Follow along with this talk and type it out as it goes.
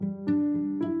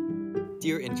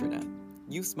Dear Internet,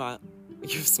 you've smiled.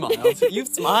 You've smiled. You've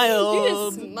smiled. You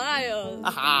just smiled.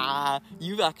 Aha!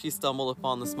 You've actually stumbled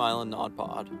upon the Smile and Nod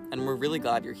pod, and we're really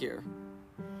glad you're here.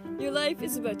 Your life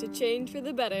is about to change for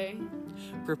the better.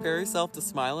 Prepare yourself to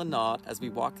smile and nod as we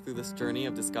walk through this journey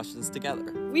of discussions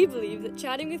together. We believe that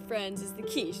chatting with friends is the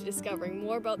key to discovering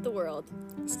more about the world.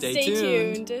 Stay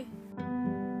tuned.